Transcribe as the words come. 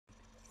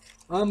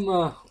I'm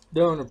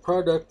doing a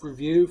product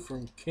review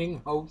from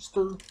King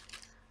Holster.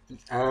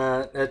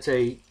 That's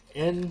a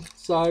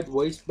inside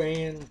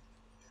waistband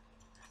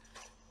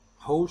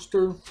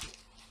holster.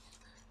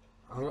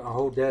 I'll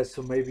hold that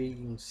so maybe you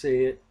can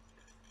see it.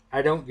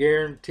 I don't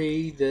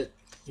guarantee that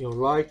you'll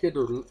like it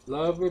or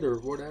love it or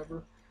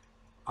whatever.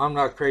 I'm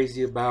not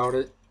crazy about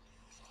it.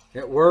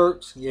 It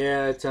works.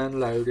 Yeah, it's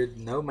unloaded.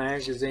 No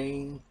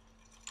magazine.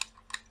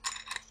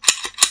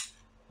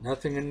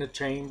 Nothing in the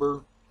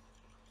chamber.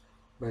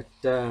 But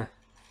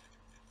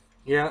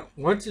yeah,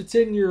 once it's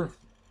in your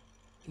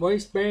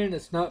waistband,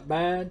 it's not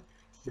bad.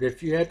 But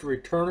if you have to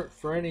return it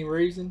for any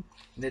reason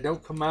and it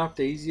don't come out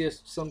the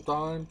easiest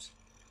sometimes,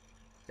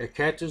 it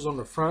catches on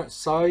the front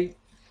sight.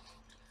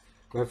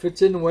 But if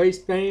it's in the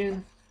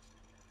waistband,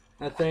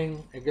 that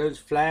thing, it goes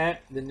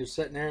flat. Then you're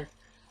sitting there.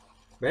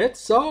 But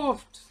it's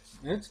soft.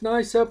 It's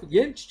nice up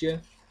against you.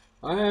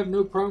 I have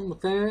no problem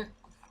with that.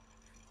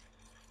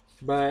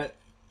 But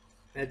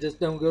it just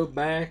don't go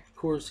back. Of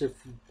course,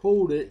 if you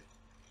pulled it,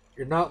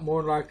 you're not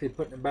more likely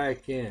putting it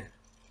back in.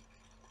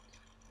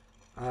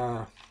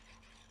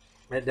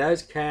 It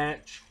does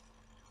catch.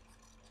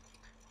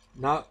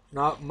 Not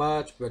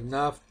much, but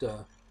enough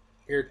to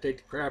irritate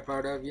the crap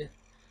out of you.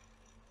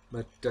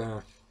 But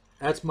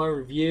that's my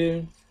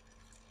review.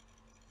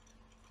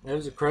 It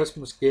was a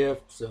Christmas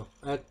gift, so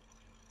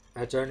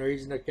that's the only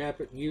reason I kept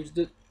it and used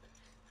it.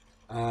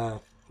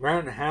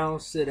 Around the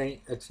house,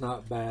 it's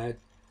not bad.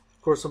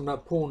 Of course, I'm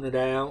not pulling it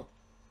out.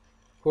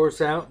 Of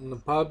course, out in the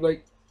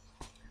public,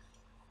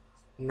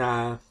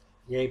 nah,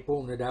 you ain't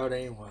pulling it out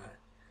anyway.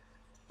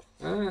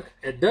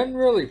 It doesn't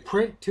really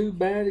print too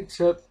bad,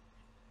 except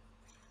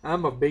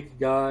I'm a big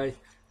guy.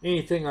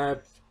 Anything I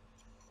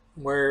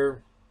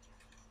wear,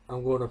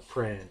 I'm going to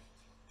print.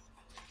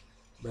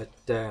 But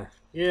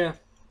yeah,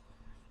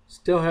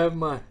 still have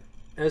my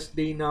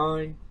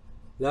SD9.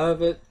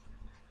 Love it.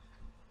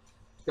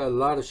 It's got a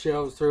lot of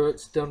shelves through it.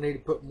 Still need to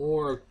put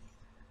more.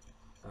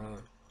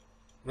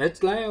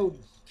 It's loud.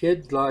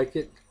 Kids like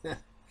it. The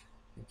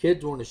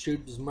kids want to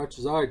shoot as much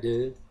as I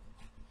do.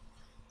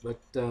 But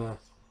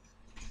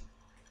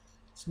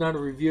it's not a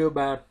review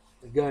about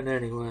the gun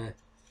anyway.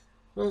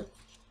 But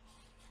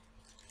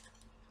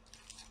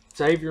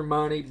save your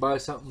money, buy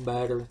something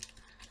better.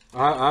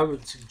 I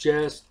would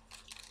suggest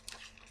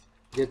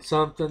get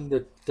something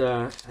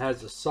that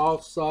has a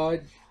soft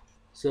side,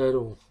 so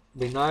it'll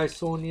be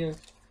nice on you.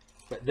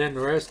 But then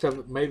the rest of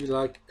it, maybe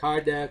like a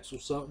Kydex or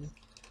something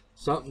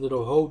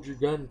that'll hold your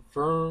gun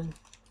firm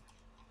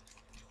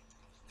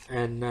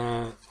and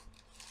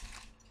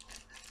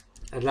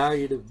allow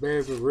you to be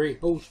able to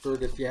reholster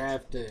it if you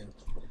have to.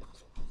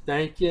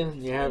 Thank you,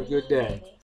 and you have a good day.